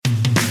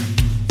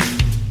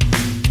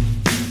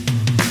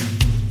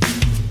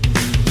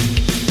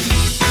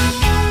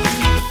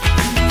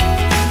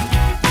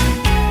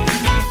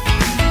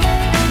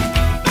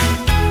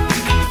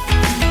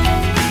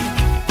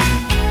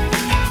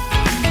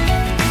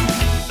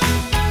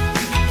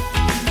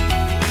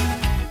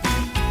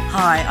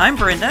Hi, I'm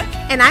Brenda.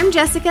 And I'm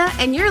Jessica,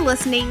 and you're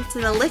listening to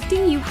the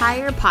Lifting You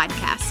Higher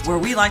podcast, where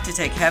we like to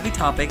take heavy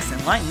topics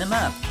and lighten them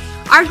up.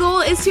 Our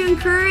goal is to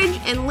encourage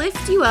and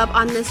lift you up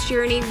on this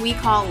journey we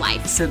call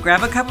life. So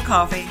grab a cup of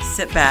coffee,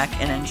 sit back,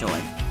 and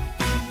enjoy.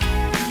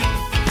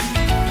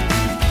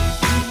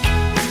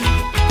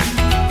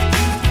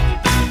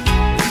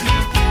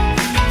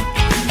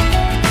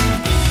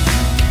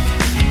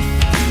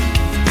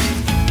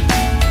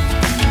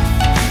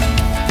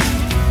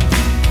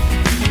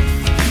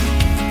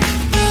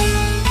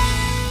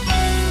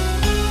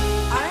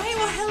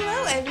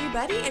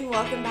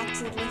 Welcome back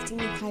to the Lifting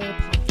You Higher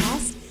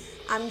podcast.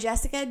 I'm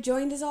Jessica,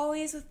 joined as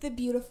always with the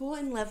beautiful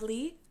and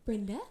lovely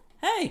Brenda.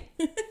 Hey!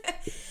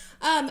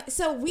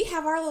 So we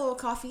have our little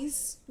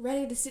coffees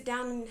ready to sit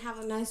down and have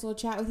a nice little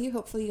chat with you.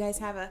 Hopefully you guys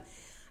have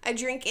a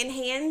drink in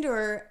hand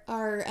or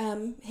are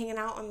hanging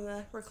out on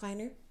the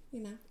recliner, you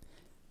know.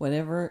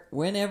 Whenever,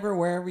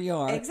 wherever you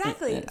are.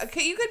 Exactly.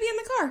 Okay, you could be in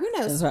the car. Who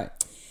knows? That's right.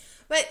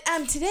 But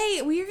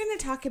today we are going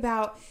to talk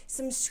about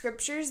some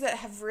scriptures that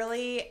have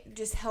really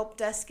just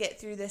helped us get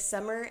through this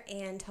summer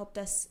and helped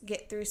us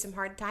get through some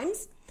hard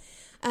times.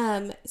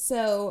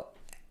 So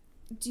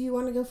do you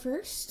want to go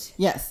first?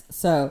 Yes.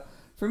 So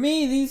for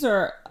me, these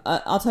are,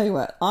 I'll tell you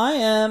what, I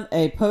am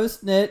a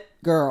post-it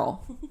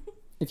girl.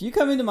 If you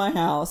come into my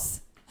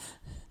house,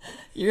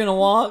 you're going to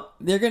walk,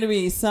 they're going to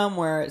be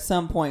somewhere at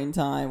some point in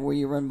time where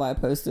you run by a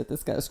post-it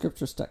that's got a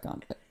scripture stuck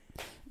on it.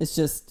 It's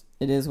just...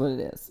 It is what it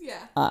is. Yeah.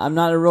 I'm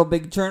not a real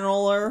big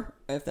journaler,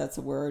 if that's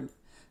a word,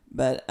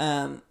 but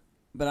I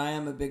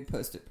am a big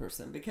Post-it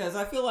person because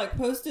I feel like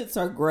Post-its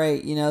are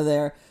great. You know,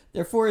 they're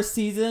for a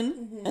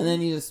season, and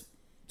then you just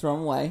throw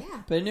them away,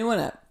 put a new one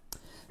up.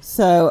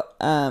 So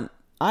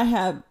I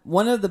have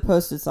one of the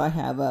Post-its I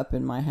have up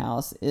in my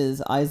house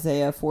is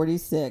Isaiah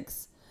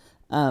 46,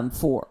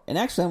 4, and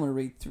actually I'm going to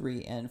read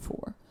 3 and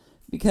 4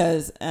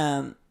 because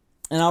and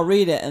I'll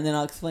read it and then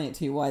I'll explain it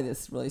to you why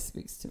this really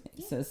speaks to me.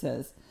 Yeah. So it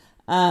says.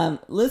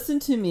 Listen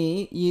to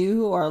me, you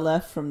who are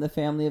left from the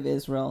family of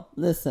Israel.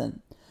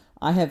 Listen,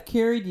 I have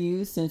carried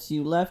you since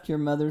you left your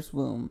mother's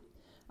womb.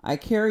 I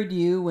carried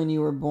you when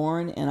you were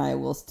born, and I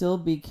will still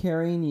be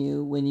carrying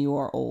you when you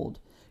are old.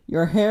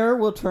 Your hair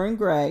will turn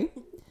gray,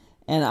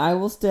 and I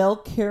will still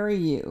carry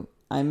you.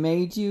 I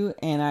made you,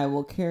 and I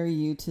will carry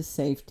you to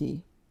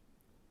safety.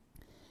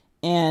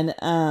 And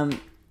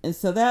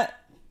so that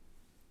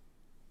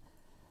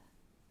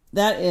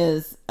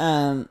is,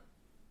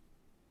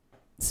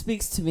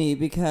 speaks to me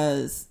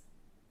because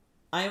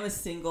I am a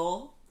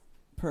single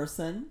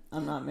person.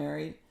 I'm not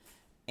married.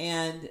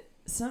 And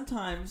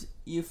sometimes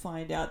you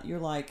find out you're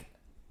like,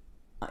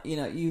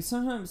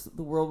 sometimes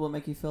the world will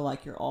make you feel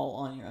like you're all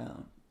on your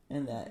own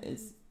and that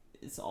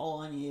it's all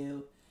on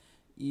you.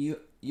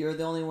 You're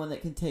the only one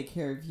that can take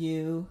care of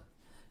you.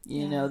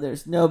 You know,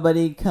 there's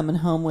nobody coming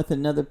home with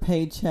another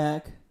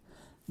paycheck.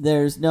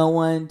 There's no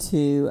one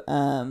to,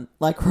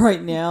 like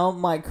right now,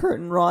 my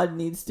curtain rod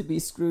needs to be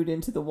screwed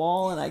into the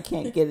wall and I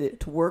can't get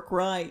it to work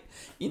right.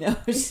 You know,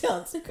 it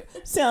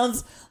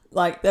sounds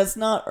like that's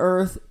not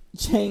earth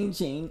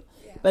changing,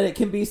 but it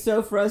can be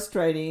so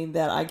frustrating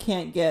that I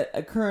can't get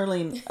a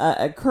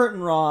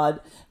curtain rod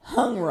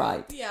hung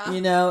right,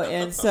 you know?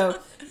 And so,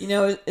 you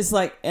know, it's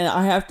like, and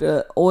I have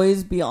to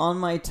always be on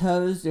my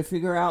toes to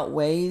figure out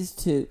ways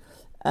to,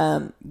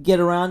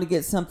 get around to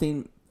get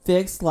something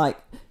fixed, like,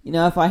 you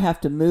know, if I have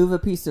to move a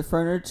piece of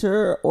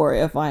furniture or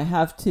if I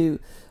have to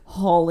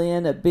haul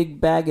in a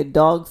big bag of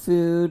dog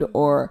food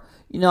or,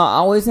 you know, I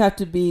always have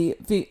to be,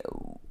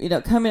 you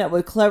know, coming up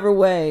with clever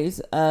ways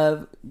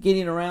of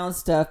getting around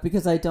stuff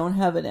because I don't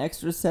have an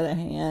extra set of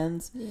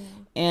hands. Yeah.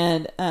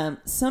 And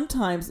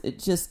sometimes it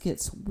just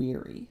gets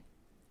weary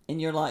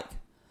and you're like,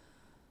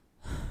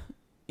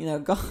 you know,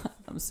 God,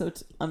 I'm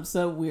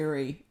so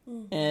weary.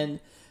 Mm-hmm.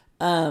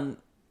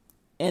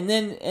 And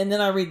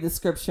then I read the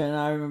scripture and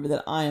I remember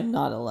that I am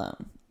not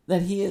alone,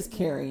 that he is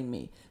carrying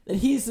me, that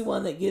he's the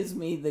one that gives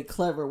me the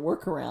clever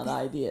workaround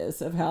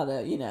ideas of how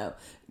to, you know,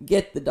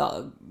 get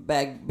the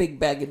big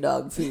bag of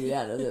dog food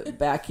out of the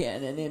back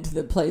end and into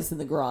the place in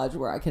the garage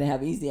where I can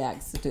have easy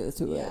access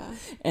to it.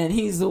 And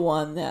he's the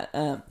one that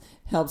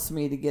helps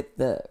me to get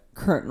the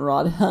curtain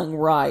rod hung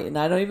right. And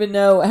I don't even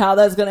know how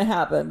that's going to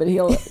happen, but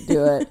he'll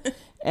do it.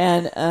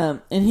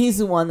 And he's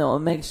the one that will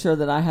make sure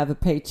that I have a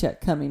paycheck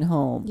coming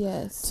home.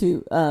 Yes.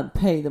 To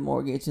pay the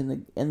mortgage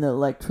and the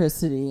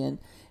electricity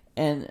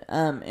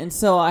and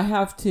so I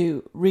have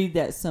to read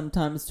that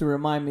sometimes to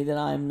remind me that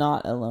I am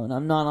not alone.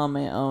 I'm not on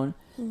my own,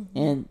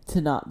 and to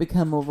not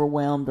become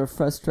overwhelmed or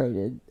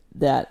frustrated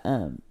that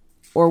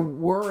or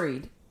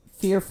worried,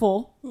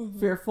 fearful,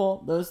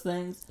 those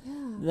things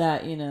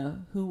that, you know,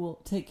 who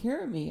will take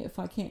care of me if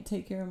I can't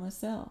take care of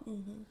myself.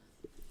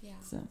 Yeah.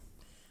 So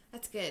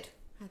that's good.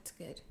 That's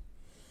good.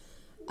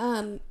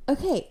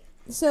 Okay,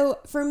 so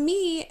for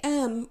me,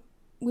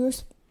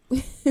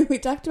 we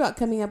talked about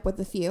coming up with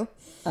a few.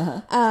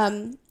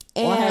 And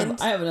I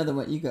have another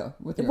one. You go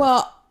with yours.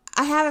 Well,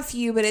 I have a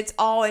few, but it's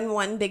all in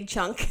one big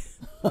chunk.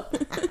 So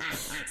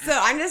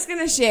I'm just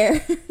gonna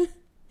share.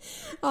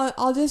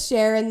 I'll just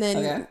share and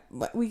then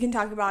we can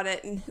talk about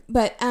it.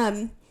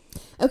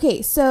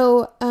 Okay,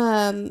 so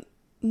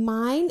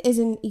mine is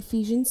in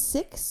Ephesians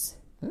 6.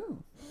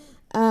 Ooh.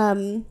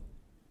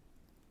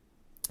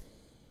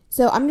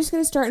 So I'm just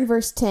going to start in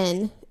verse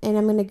 10 and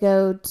I'm going to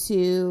go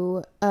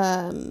to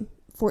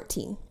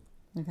 14.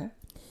 Okay.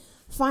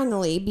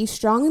 Finally, be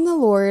strong in the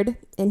Lord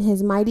and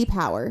his mighty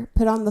power.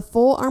 Put on the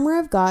full armor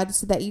of God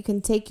so that you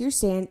can take your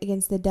stand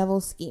against the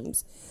devil's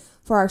schemes.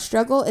 For our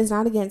struggle is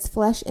not against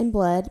flesh and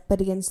blood,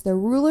 but against the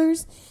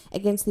rulers,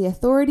 against the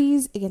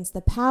authorities, against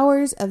the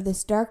powers of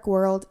this dark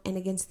world, and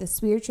against the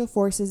spiritual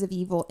forces of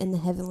evil in the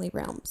heavenly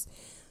realms.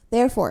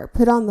 Therefore,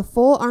 put on the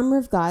full armor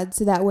of God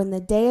so that when the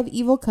day of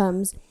evil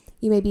comes,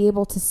 you may be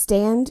able to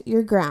stand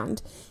your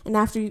ground. And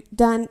after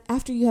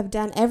you have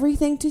done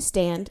everything to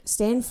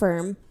stand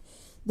firm.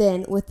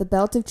 Then, with the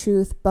belt of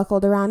truth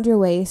buckled around your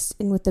waist,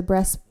 and with the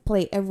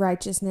breastplate of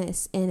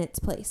righteousness in its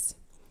place.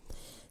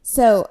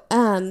 So,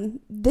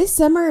 this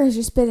summer has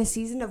just been a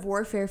season of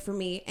warfare for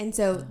me. And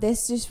so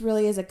this just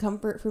really is a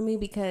comfort for me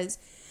because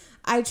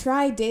I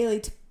try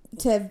daily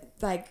to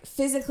like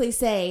physically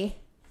say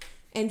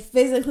and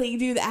physically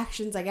do the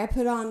actions. Like I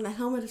put on the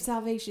helmet of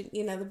salvation,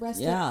 the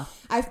breastplate. Yeah.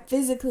 I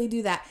physically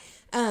do that.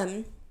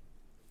 And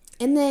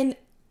then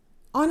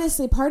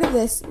honestly, part of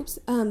this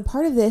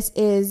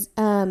is,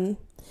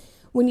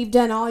 when you've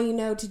done all you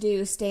know to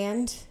do,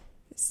 stand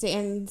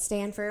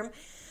firm.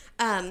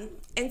 And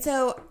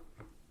so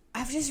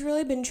I've just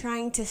really been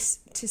trying to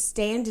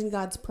stand in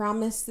God's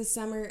promise this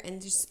summer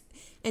and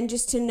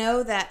just to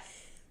know that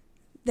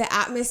the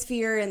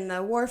atmosphere and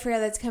the warfare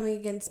that's coming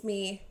against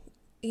me,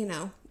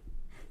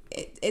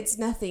 it's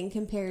nothing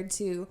compared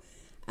to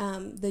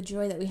the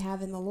joy that we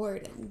have in the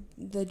Lord and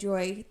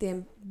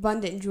the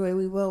abundant joy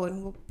we will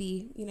when we'll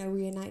be,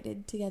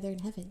 reunited together in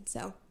heaven.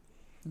 So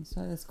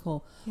that's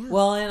cool. Yeah.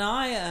 Well,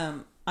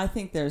 and I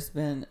think there's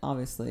been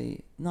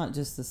obviously not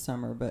just this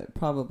summer, but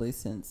probably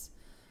since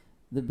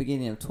the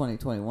beginning of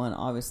 2021,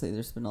 obviously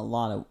there's been a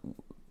lot of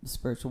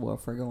spiritual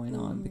warfare going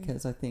on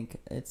because I think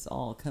it's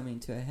all coming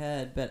to a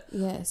head. But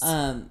yes,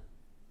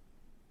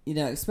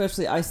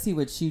 especially I see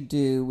what you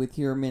do with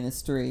your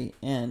ministry.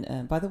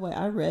 And by the way,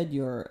 I read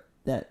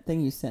that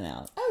thing you sent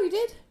out. Oh, you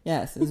did?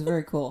 Yes, it was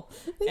very cool.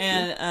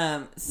 Thank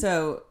you.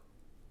 So,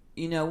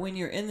 when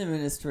you're in the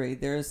ministry,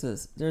 there's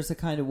a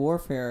kind of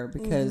warfare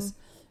because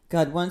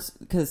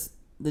because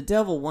the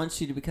devil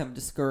wants you to become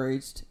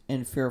discouraged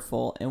and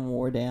fearful and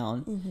wore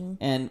down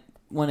and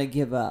want to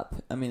give up.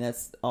 I mean,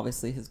 that's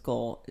obviously his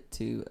goal,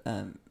 to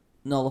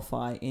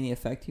nullify any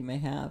effect you may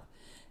have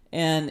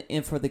and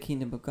for the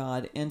kingdom of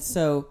God. And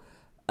so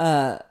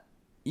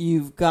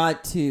you've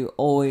got to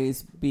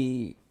always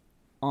be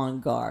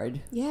on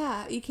guard.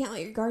 Yeah, you can't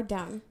let your guard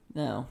down.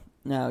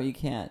 No, you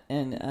can't.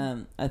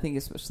 And I think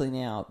especially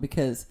now,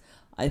 because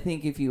I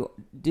think if you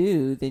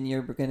do, then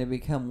you're going to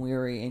become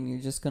weary and you're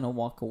just going to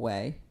walk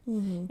away.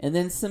 Mm-hmm. And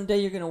then someday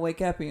you're going to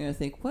wake up and you're going to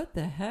think, what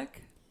the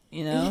heck?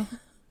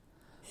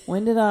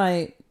 When did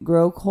I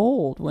grow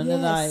cold? When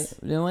did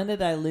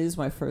I lose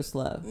my first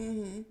love?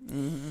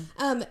 Mm-hmm.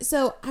 Mm-hmm.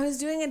 So I was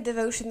doing a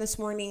devotion this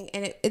morning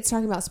and it's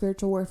talking about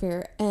spiritual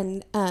warfare.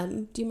 And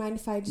do you mind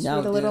if I just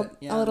read a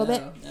little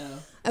bit? No.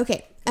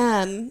 Okay.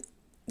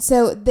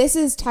 So this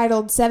is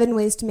titled 7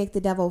 Ways to Make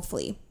the Devil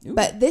Flee. Ooh.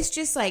 But this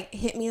just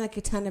hit me like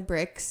a ton of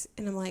bricks.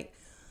 And I'm like,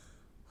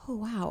 oh,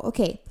 wow.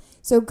 Okay.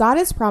 So God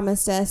has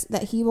promised us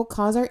that he will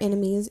cause our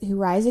enemies who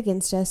rise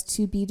against us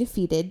to be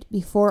defeated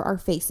before our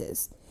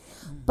faces.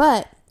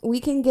 But we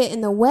can get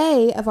in the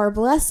way of our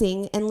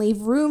blessing and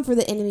leave room for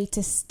the enemy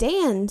to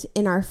stand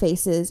in our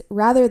faces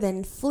rather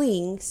than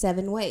fleeing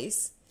 7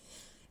 ways.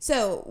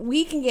 So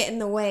we can get in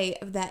the way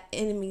of that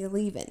enemy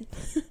leaving.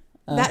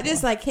 That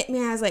just hit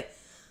me. I was like,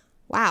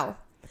 wow.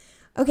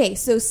 Okay,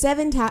 so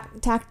 7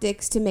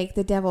 tactics to make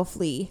the devil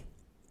flee.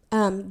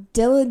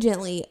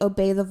 Diligently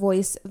obey the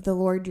voice of the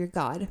Lord your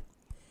God.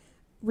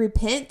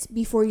 Repent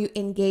before you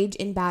engage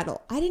in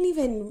battle. I didn't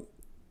even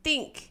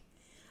think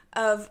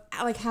of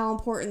how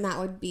important that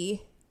would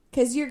be,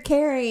 because you're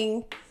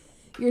carrying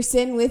your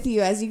sin with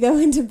you as you go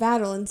into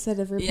battle instead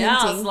of repenting.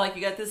 Yeah, it's like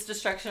you got this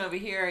destruction over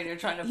here and you're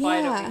trying to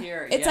fight over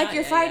here. It's like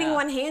you're fighting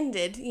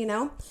one-handed,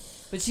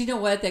 But you know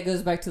what? That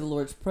goes back to the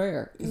Lord's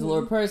Prayer. Because the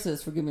Lord's Prayer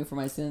says, forgive me for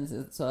my sins,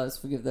 so I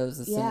forgive those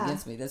that sin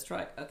against me. That's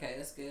right. Okay,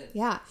 that's good.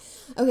 Yeah.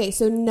 Okay,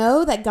 so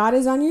know that God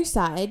is on your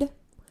side.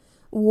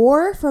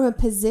 War from a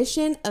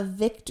position of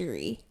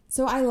victory.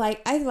 So I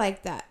like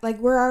that.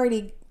 We're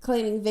already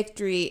claiming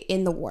victory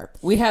in the war.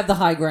 We have the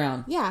high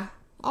ground. Yeah,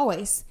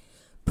 always.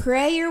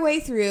 Pray your way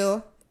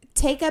through.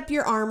 Take up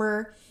your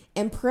armor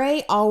and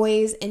pray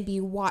always and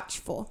be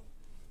watchful.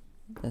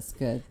 That's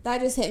good. That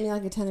just hit me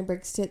like a ton of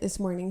bricks this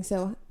morning,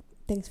 so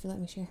thanks for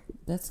letting me share.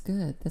 That's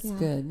good. That's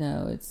good.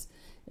 No,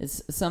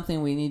 it's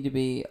something we need to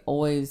be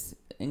always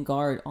on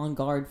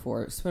guard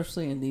for,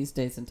 especially in these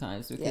days and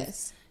times,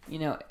 because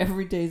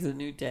every day is a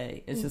new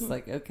day. It's just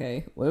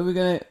okay, what are we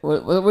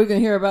gonna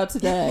hear about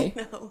today?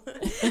 I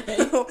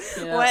know.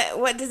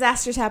 What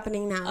disaster's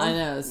happening now? I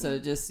know. So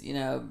just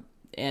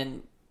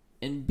and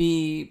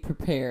be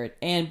prepared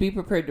and be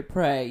prepared to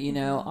pray. You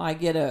know,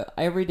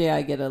 every day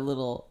I get a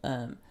little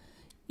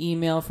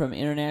email from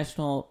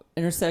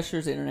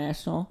Intercessors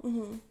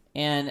International,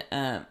 and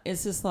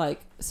it's just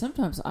like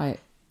sometimes I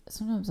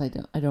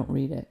don't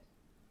read it.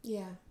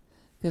 Yeah.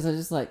 Because I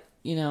just like,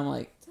 you know, I'm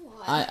like,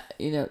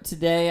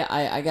 today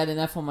I got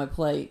enough on my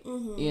plate,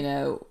 you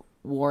know,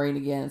 warring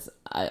against,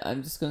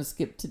 I'm just going to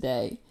skip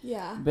today.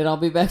 Yeah. But I'll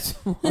be back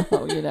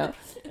tomorrow, you know.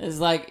 It's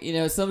like, you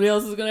know, somebody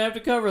else is going to have to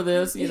cover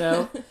this, you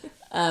know.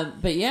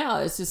 But yeah,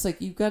 it's just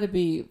like, you've got to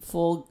be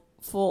full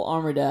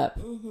armored up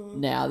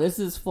now. This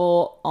is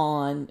full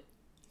on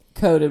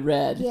coded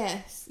red.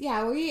 Yes.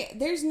 Yeah,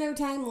 there's no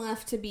time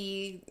left to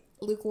be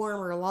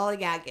lukewarm or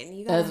lollygagging.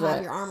 You gotta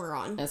have your armor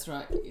on. That's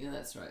right. Yeah,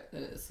 that's right.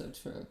 That is so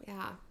true.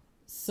 Yeah.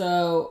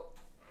 So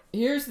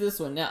here's this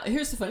one. Now,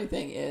 here's the funny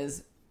thing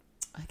is,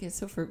 I get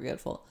so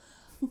forgetful.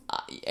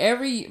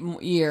 Every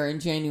year in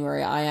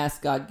January, I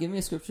ask God, give me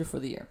a scripture for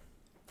the year.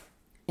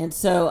 And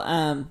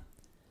so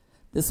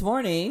this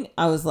morning,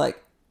 I was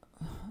like,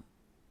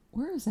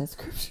 where is that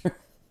scripture?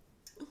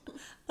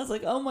 I was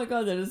like, oh my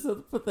God, that is so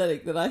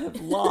pathetic that I have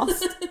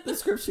lost the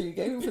scripture you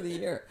gave me for the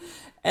year.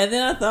 And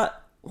then I thought,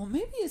 well,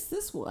 maybe it's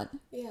this one.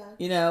 Yeah.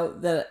 You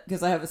know,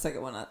 because I have a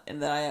second one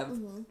and that I have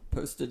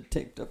posted,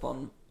 taped up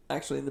on,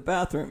 actually in the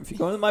bathroom. If you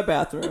go into my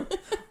bathroom,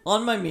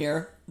 on my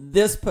mirror,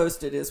 this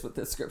posted is with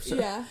this scripture.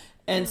 Yeah.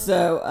 And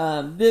so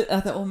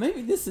I thought, well,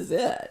 maybe this is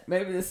it.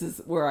 Maybe this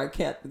is where I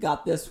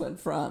got this one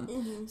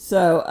from.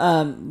 So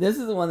this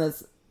is the one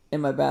that's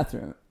in my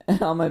bathroom,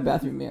 on my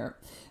bathroom mirror,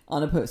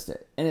 on a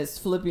post-it. And it's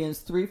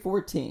Philippians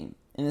 3:14.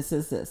 And it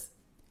says this.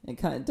 It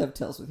kind of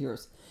dovetails with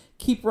yours.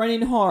 Keep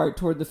running hard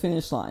toward the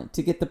finish line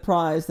to get the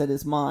prize that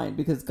is mine,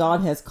 because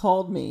God has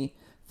called me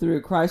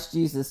through Christ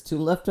Jesus to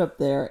lift up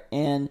there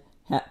and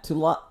I have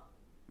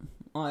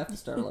to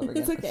start all over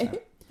again. It's okay.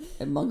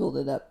 I bungled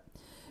it up.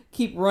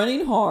 Keep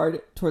running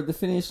hard toward the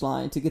finish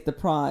line to get the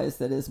prize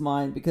that is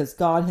mine, because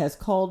God has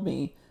called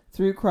me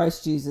through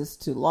Christ Jesus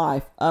to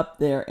life up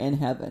there in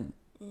heaven.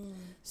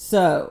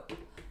 So,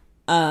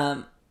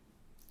 and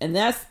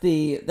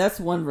that's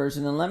one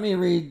version. And let me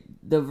read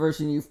the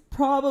version you've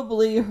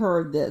probably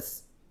heard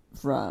this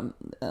from.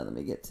 Let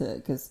me get to it,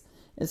 because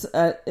it's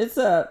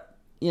a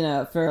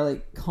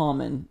fairly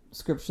common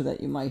scripture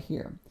that you might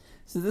hear.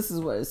 So this is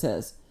what it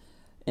says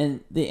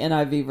in the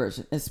NIV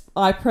version.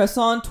 I press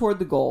on toward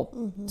the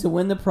goal to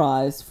win the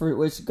prize for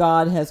which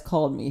God has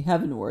called me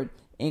heavenward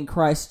in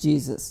Christ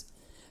Jesus.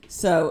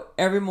 So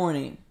every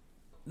morning,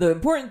 the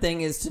important thing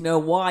is to know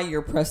why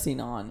you're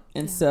pressing on.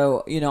 And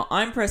so,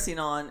 I'm pressing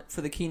on for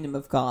the kingdom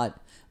of God.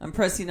 I'm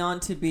pressing on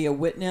to be a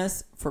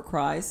witness for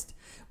Christ,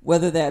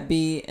 whether that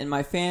be in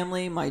my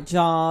family, my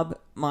job,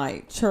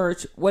 my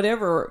church,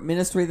 whatever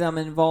ministry that I'm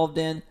involved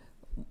in,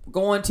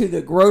 going to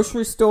the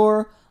grocery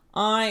store.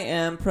 I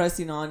am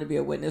pressing on to be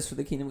a witness for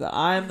the kingdom of God.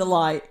 I am the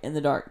light in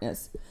the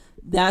darkness.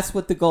 That's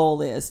what the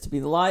goal is, to be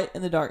the light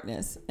in the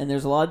darkness. And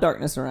there's a lot of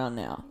darkness around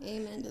now.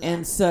 Amen to that.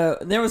 And so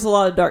there was a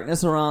lot of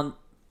darkness around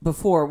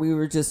before. We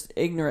were just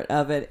ignorant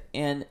of it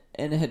and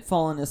had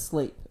fallen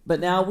asleep. But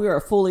now we are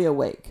fully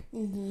awake.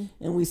 And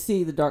we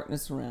see the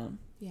darkness around.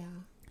 Yeah.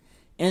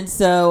 And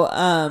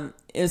so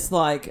it's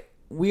like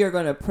I'm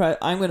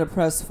going to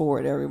press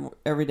forward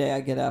every day I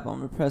get up. I'm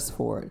going to press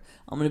forward.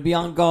 I'm going to be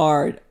on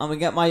guard. I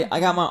got my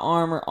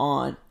armor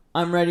on.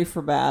 I'm ready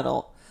for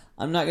battle.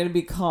 I'm not going to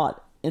be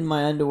caught in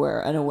my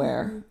underwear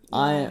unaware.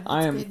 I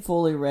am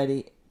fully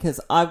ready,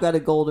 because I've got a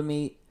goal to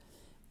meet,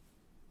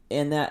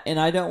 and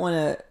I don't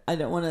want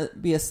to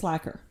be a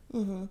slacker.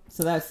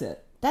 So that's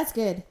it. That's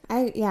good.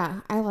 I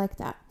like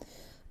that.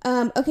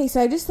 Okay,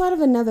 so I just thought of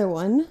another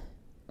one.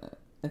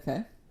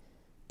 Okay.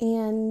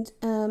 And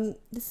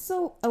this is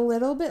a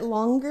little bit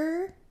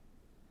longer,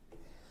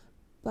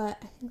 but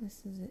I think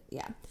this is it.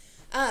 Yeah.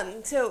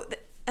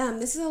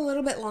 This is a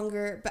little bit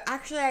longer, but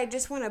actually I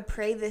just want to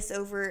pray this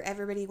over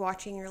everybody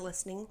watching or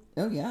listening.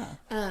 Oh, yeah.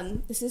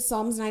 This is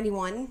Psalms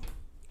 91.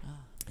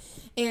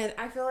 And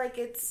I feel like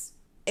it's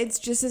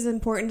just as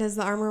important as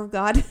the armor of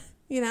God,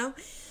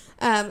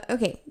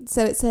 Okay,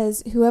 so it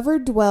says, whoever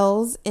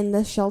dwells in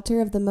the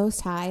shelter of the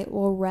Most High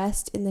will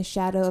rest in the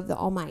shadow of the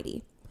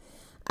Almighty.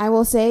 I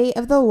will say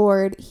of the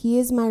Lord, He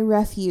is my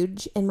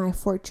refuge and my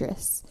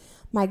fortress,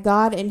 my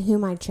God in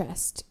whom I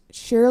trust.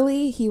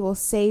 Surely He will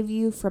save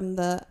you from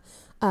the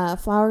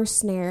flower's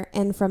snare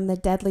and from the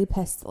deadly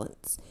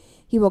pestilence.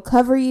 He will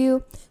cover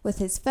you with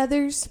His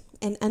feathers,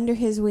 and under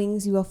His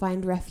wings you will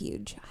find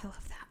refuge. I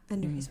love that.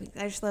 Under His wings.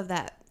 I just love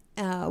that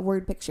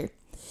word picture.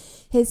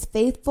 His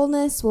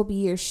faithfulness will be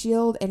your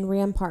shield and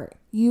rampart.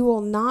 You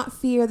will not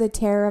fear the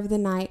terror of the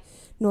night,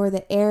 nor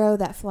the arrow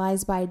that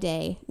flies by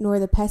day, nor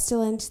the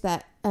pestilence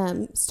that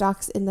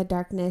stalks in the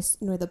darkness,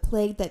 nor the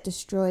plague that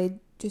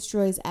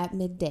destroys at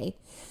midday.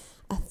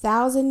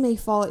 1,000 may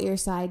fall at your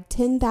side,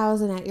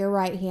 10,000 at your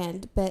right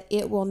hand, but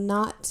it will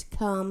not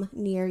come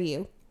near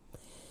you.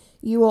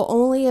 You will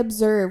only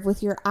observe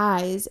with your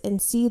eyes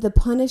and see the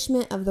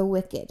punishment of the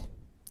wicked.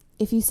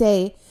 If you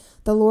say,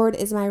 the Lord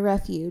is my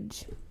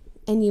refuge,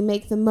 and you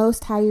make the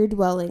Most High your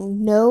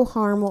dwelling, no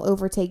harm will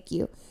overtake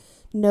you,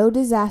 No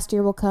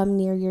disaster will come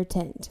near your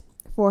tent,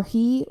 for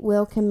he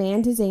will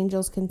command his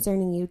angels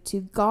concerning you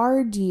to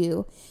guard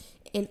you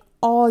in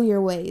all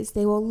your ways.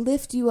 They will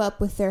lift you up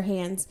with their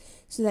hands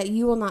so that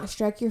you will not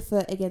strike your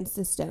foot against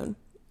a stone.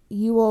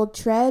 You will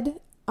tread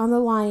on the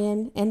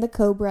lion and the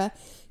cobra.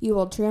 You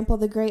will trample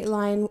the great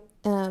lion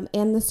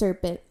and the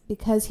serpent.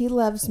 Because he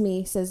loves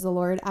me, says the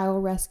Lord, I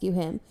will rescue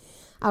him.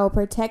 I will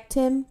protect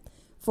him,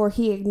 for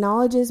he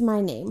acknowledges my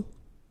name.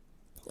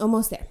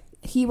 Almost there.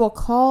 He will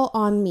call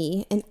on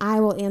me, and I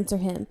will answer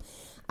him.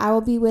 I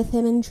will be with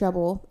him in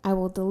trouble. I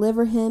will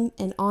deliver him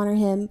and honor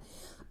him.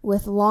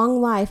 With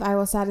long life I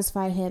will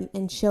satisfy him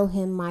and show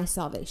him my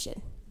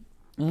salvation.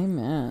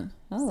 Amen.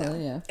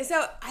 Hallelujah.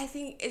 So I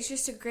think it's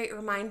just a great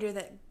reminder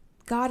that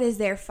God is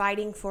there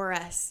fighting for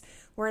us.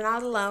 We're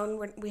not alone.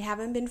 We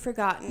haven't been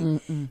forgotten.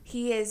 Mm-mm.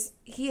 He is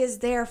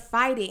there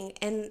fighting,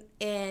 and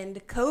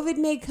COVID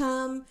may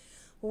come,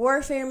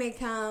 warfare may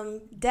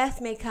come, death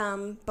may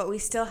come, but we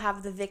still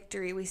have the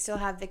victory. We still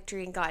have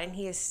victory in God, and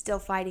he is still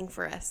fighting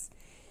for us.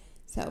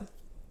 So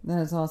that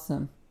is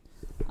awesome.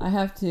 I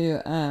have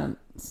to,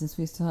 since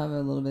we still have a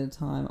little bit of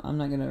time, I'm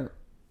not going to,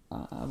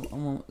 I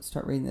won't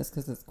start reading this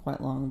because it's quite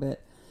long,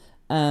 but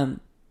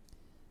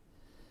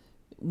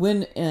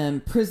when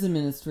in prison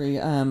ministry,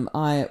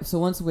 so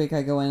once a week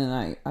I go in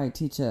and I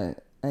teach a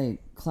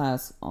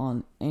class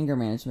on anger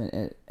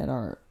management at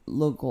our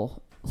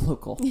local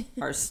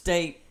our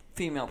state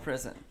female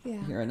prison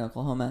here in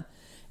Oklahoma.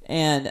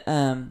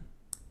 And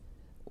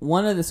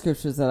one of the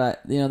scriptures that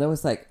that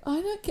was like,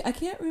 I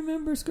can't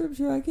remember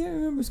scripture.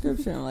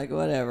 I'm like,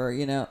 whatever,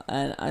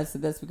 and I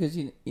said, that's because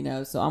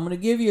so I'm going to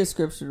give you a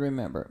scripture to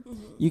remember.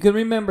 Mm-hmm. You can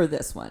remember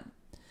this one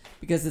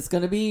because it's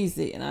going to be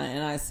easy. And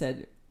I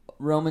said,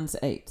 Romans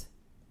 8.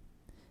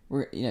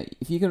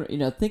 If you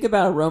can, think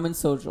about a Roman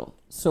soldier.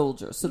 So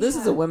this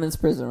is a women's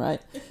prison, right?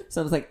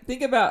 So I was like,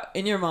 think about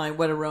in your mind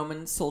what a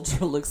Roman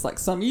soldier looks like.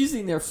 So I'm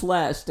using their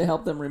flesh to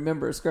help them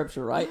remember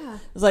scripture, right? Yeah.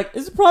 It's like,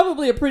 it's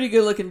probably a pretty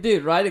good looking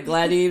dude, right? A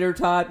gladiator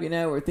type,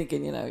 we're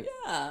thinking, I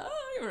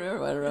remember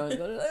what a Roman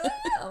soldier is like.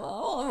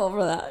 I'm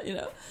over that,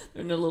 They're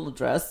in their little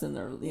dress and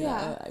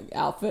their,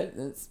 outfit.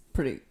 And it's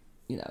pretty,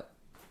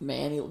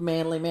 manly.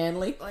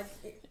 Like,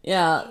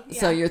 yeah,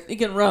 so you're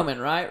thinking Roman,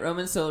 right?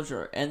 Roman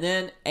soldier. And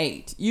then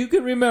 8. You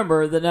can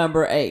remember the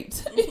number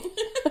 8.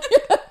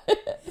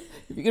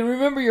 If you can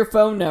remember your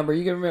phone number,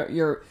 you can remember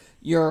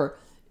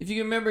if you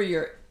can remember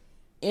your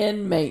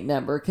inmate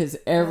number, because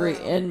every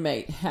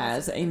inmate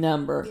has a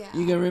number,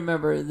 you can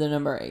remember the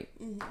number 8.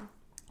 Mm-hmm.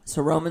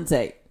 So Romans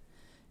 8.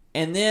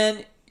 And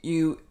then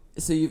you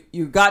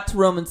got to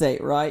Romans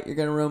 8, right? You're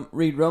going to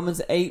read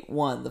Romans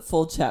 8:1, the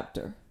full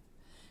chapter.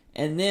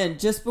 And then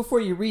just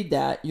before you read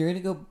that, you're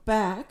going to go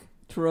back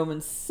to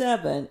Romans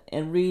 7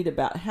 and read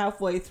about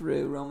halfway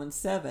through Romans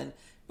 7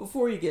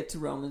 before you get to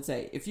Romans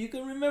 8. If you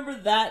can remember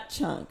that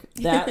chunk,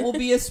 that will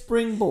be a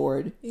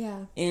springboard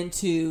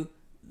into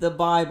the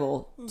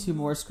Bible, mm-hmm. to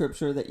more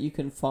scripture that you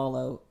can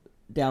follow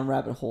down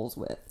rabbit holes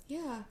with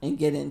and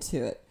get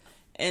into it.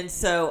 And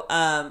so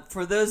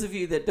for those of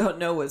you that don't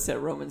know what's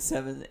at Romans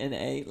 7 and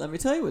 8, let me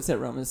tell you what's at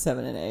Romans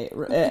 7 and 8.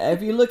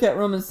 If you look at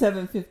Romans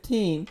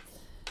 7:15,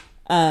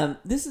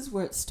 this is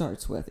where it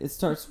starts with. It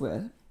starts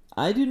with,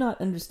 I do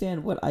not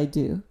understand what I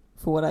do.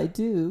 For what I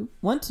do,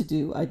 want to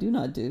do, I do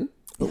not do.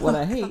 But what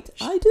I hate,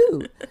 I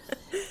do.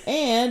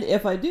 And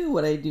if I do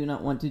what I do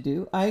not want to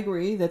do, I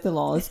agree that the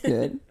law is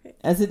good.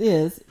 As it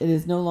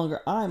is no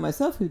longer I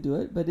myself who do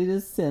it, but it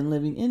is sin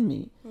living in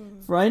me.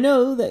 Mm-hmm. For I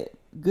know that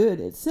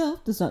good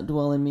itself does not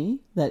dwell in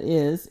me, that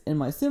is, in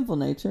my sinful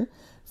nature.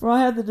 For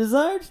I have the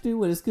desire to do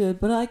what is good,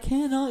 but I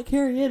cannot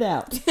carry it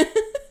out.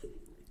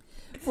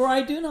 For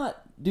I do not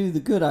do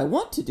the good I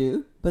want to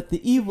do, but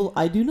the evil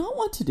I do not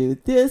want to do,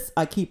 this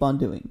I keep on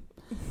doing.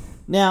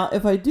 Now,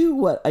 if I do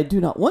what I do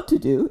not want to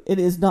do, it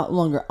is not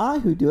longer I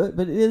who do it,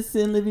 but it is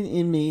sin living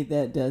in me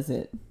that does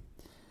it.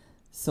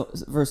 So,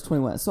 verse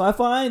 21. So I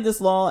find this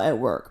law at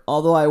work.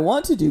 Although I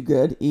want to do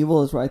good,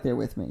 evil is right there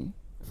with me.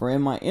 For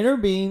in my inner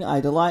being,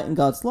 I delight in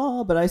God's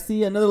law, but I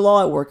see another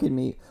law at work in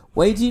me,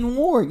 waging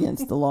war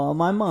against the law of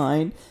my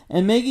mind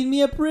and making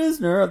me a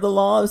prisoner of the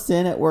law of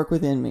sin at work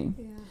within me.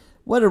 Yeah.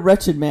 What a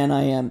wretched man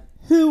I am.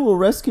 Who will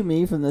rescue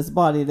me from this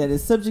body that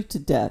is subject to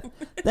death?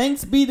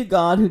 Thanks be to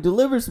God who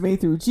delivers me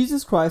through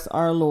Jesus Christ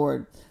our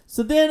Lord.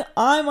 So then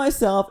I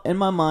myself in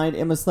my mind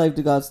am a slave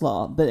to God's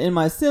law, but in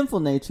my sinful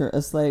nature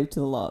a slave to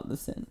the law of the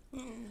sin.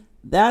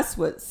 That's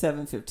what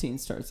 7:15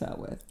 starts out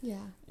with. Yeah.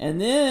 And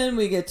then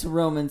we get to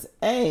Romans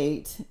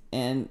 8,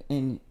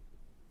 and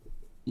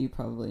you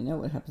probably know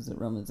what happens at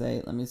Romans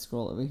 8. Let me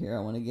scroll over here.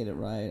 I want to get it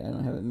right. I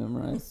don't have it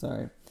memorized.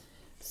 Sorry.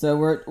 So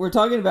we're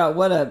talking about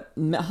what a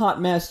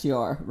hot mess you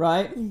are,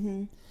 right?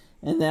 Mm-hmm.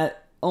 And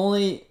that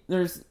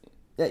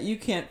you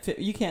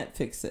can't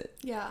fix it.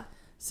 Yeah.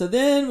 So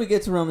then we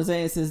get to Romans 8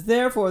 and it says,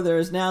 therefore there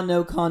is now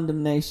no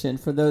condemnation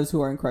for those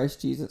who are in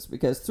Christ Jesus,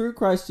 because through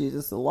Christ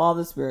Jesus the law of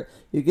the Spirit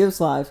who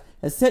gives life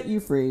has set you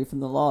free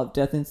from the law of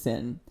death and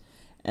sin.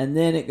 And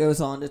then it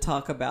goes on to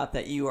talk about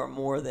that you are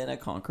more than a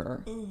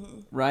conqueror,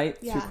 mm-hmm. right?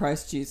 Yeah. Through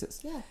Christ Jesus.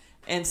 Yeah.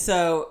 And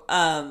so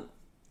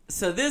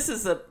So this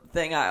is a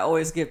thing I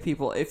always give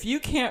people. If you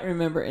can't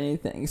remember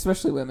anything,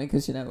 especially women,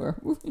 because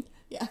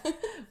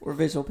we're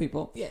visual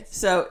people. Yes.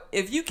 So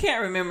if you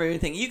can't remember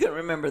anything, you can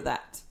remember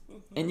that,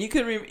 and you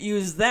can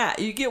use that.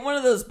 You get one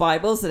of those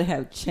Bibles that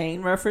have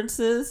chain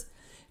references,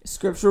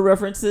 scriptural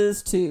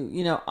references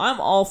to.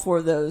 I'm all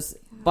for those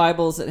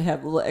Bibles that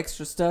have a little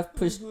extra stuff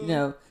pushed.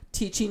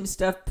 Teaching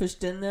stuff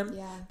pushed in them,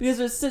 because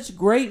there's such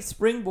great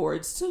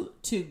springboards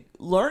to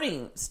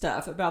learning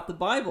stuff about the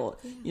Bible.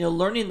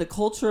 Learning the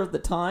culture of the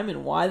time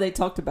and why they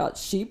talked about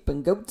sheep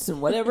and goats and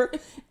whatever,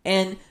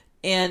 and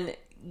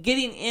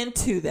getting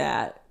into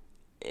that,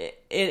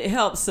 it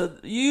helps. So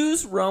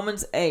use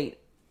Romans 8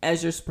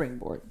 as your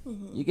springboard.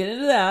 You get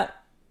into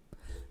that,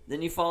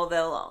 then you follow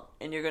that along,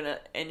 and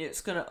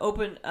it's gonna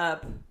open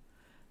up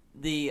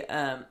the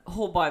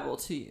whole Bible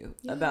to you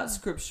about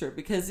Scripture,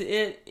 because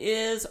it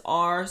is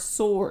our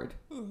sword.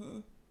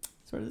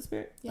 Sword of the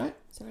Spirit. Yeah, right?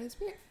 Sword of the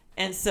Spirit.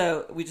 And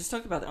so we just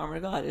talked about the armor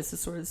of God. It's the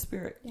sword of the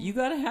Spirit. You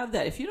got to have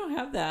that. If you don't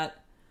have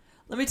that,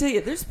 let me tell you,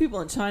 there's people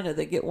in China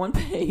that get one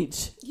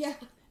page. Yeah.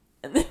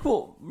 And they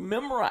will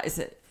memorize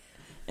it.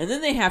 And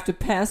then they have to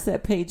pass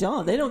that page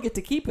on. They don't get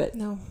to keep it.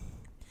 No.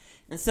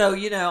 And so,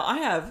 I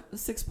have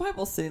 6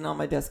 Bibles sitting on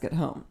my desk at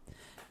home.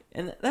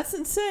 And that's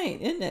insane,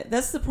 isn't it?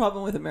 That's the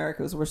problem with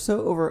America, is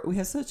we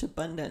have such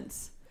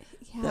abundance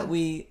that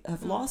we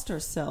have lost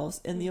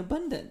ourselves in the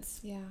abundance.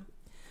 Yeah.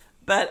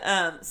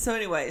 But so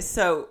anyway,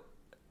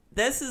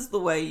 this is the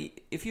way.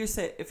 If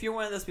you're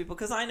one of those people,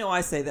 because I know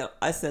I said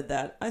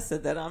that.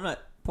 I'm not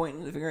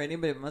pointing the finger at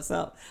anybody but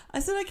myself. I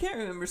said I can't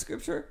remember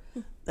Scripture.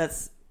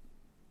 That's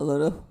a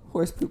load of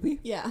horse poopy.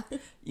 Yeah.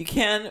 You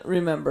can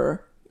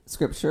remember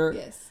Scripture.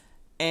 Yes.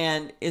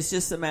 And it's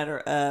just a matter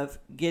of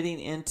getting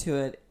into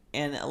it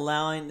and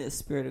allowing the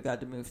Spirit of God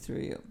to move through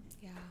you.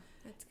 Yeah,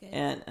 that's good.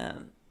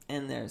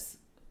 And there's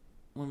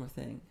one more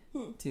thing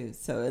too.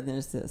 So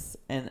there's this,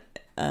 and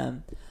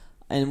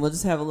we'll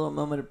just have a little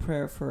moment of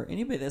prayer for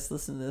anybody that's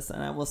listening to this.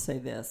 And I will say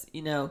this: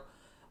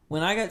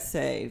 when I got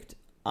saved,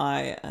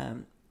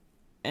 and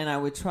I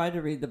would try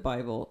to read the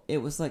Bible, it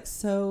was like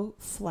so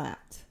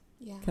flat.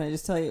 Yeah. Can I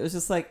just tell you? It was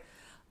just like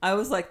I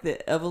was like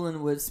the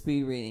Evelyn Wood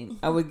speed reading.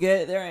 I would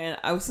get there, and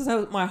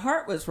my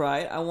heart was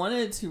right. I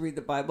wanted to read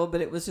the Bible,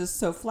 but it was just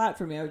so flat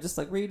for me. I would just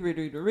like read,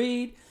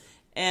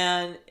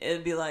 and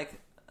it'd be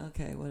like,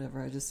 okay,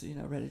 whatever. I just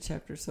read a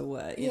chapter, so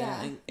what?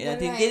 And I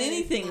didn't get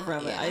anything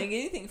from it. I didn't get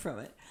anything from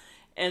it.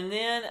 And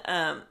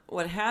then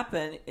what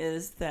happened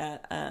is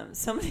that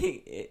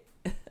somebody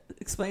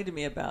explained to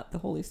me about the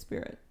Holy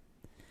Spirit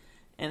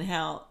and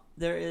how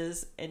there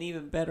is an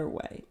even better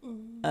way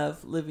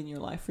of living your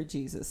life for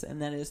Jesus,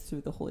 and that is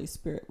through the Holy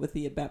Spirit, with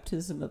the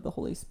baptism of the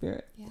Holy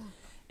Spirit. Yeah.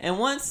 And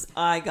once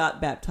I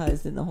got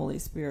baptized in the Holy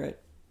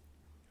Spirit,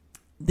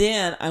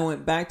 then I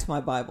went back to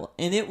my Bible,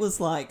 and it was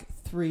like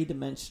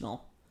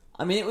 3-dimensional.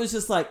 I mean, it was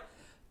just like,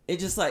 it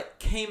just like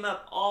came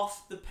up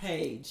off the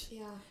page,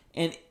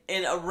 and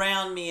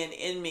around me and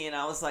in me, and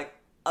I was like,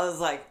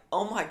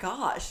 oh my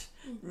gosh.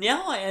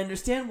 Now I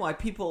understand why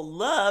people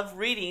love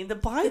reading the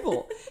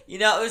Bible. It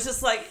was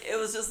just like, it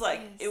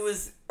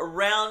was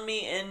around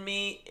me, in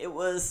me. It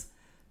was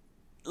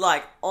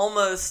like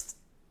almost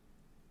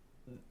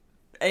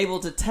able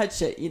to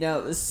touch it.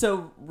 It was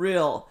so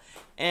real.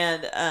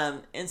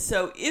 And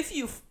so if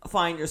you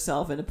find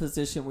yourself in a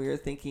position where you're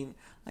thinking,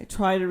 I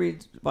try to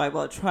read the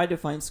Bible, I try to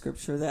find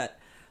Scripture that,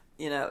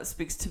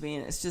 speaks to me,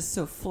 and it's just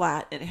so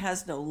flat and it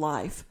has no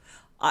life,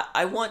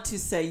 I want to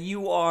say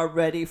you are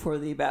ready for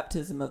the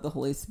baptism of the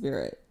Holy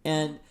Spirit.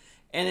 And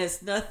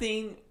it's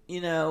nothing,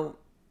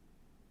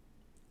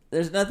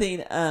 there's nothing,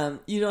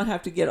 you don't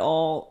have to get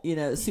all,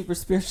 super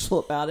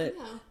spiritual about it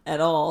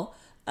at all.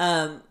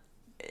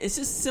 It's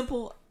just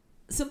simple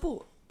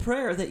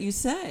prayer that you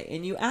say,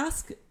 and you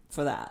ask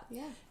for that.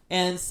 Yeah.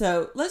 And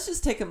so let's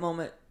just take a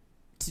moment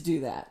to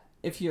do that.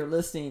 If you're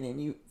listening and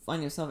you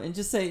find yourself, and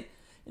just say,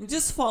 and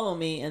just follow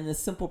me in this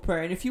simple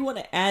prayer. And if you want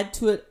to add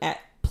to it,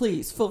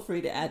 please feel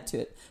free to add to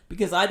it,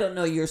 because I don't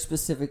know your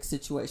specific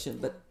situation,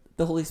 but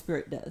the Holy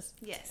Spirit does.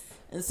 Yes.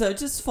 And so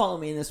just follow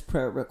me in this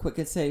prayer real quick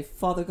and say,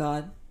 Father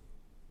God,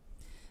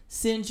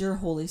 send your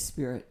Holy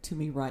Spirit to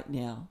me right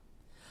now.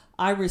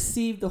 I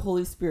receive the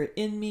Holy Spirit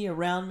in me,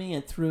 around me,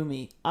 and through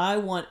me. I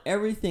want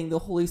everything the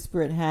Holy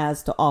Spirit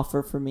has to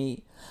offer for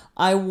me.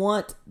 I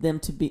want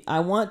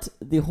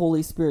the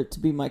Holy Spirit to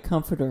be my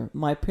comforter,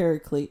 my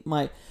paraclete,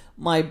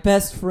 my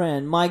best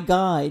friend, my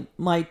guide,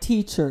 my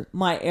teacher,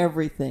 my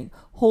everything.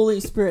 Holy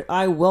Spirit,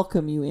 I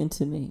welcome you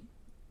into me.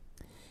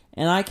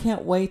 And I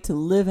can't wait to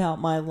live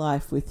out my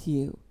life with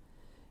you.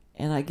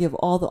 And I give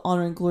all the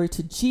honor and glory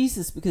to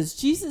Jesus, because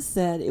Jesus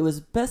said it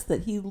was best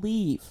that he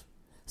leave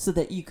so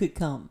that you could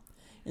come.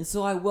 And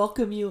so I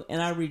welcome you,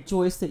 and I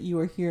rejoice that you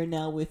are here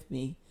now with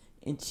me.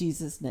 In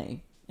Jesus'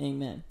 name,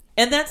 amen.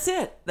 And that's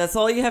it. That's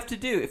all you have to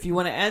do. If you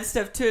want to add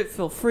stuff to it,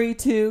 feel free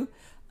to.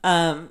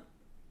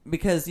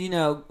 Because,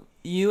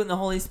 you and the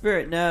Holy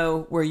Spirit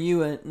know where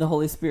you and the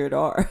Holy Spirit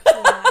are.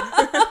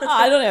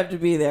 I don't have to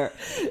be there.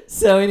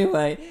 So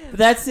anyway, but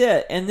that's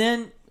it. And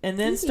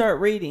then start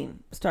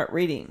reading. Start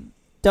reading.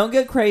 Don't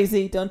get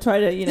crazy. Don't try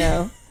to,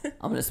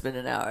 I'm going to spend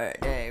an hour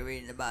a day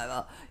reading the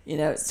Bible.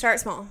 Start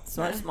small.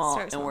 Start small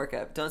and work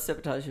up. Don't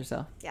sabotage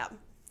yourself. Yeah.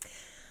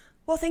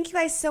 Well, thank you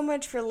guys so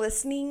much for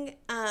listening.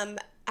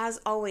 As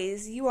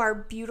always, you are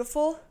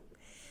beautiful.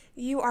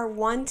 You are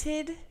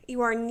wanted.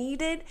 You are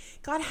needed.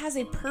 God has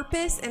a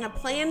purpose and a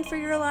plan for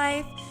your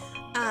life.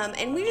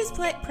 And we just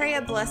pray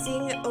a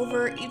blessing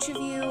over each of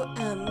you.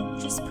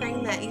 Just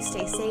praying that you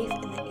stay safe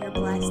and that you're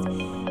blessed.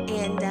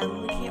 And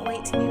we can't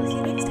wait to be with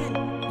you next time.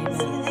 Amen.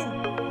 See you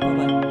then.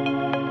 Bye-bye.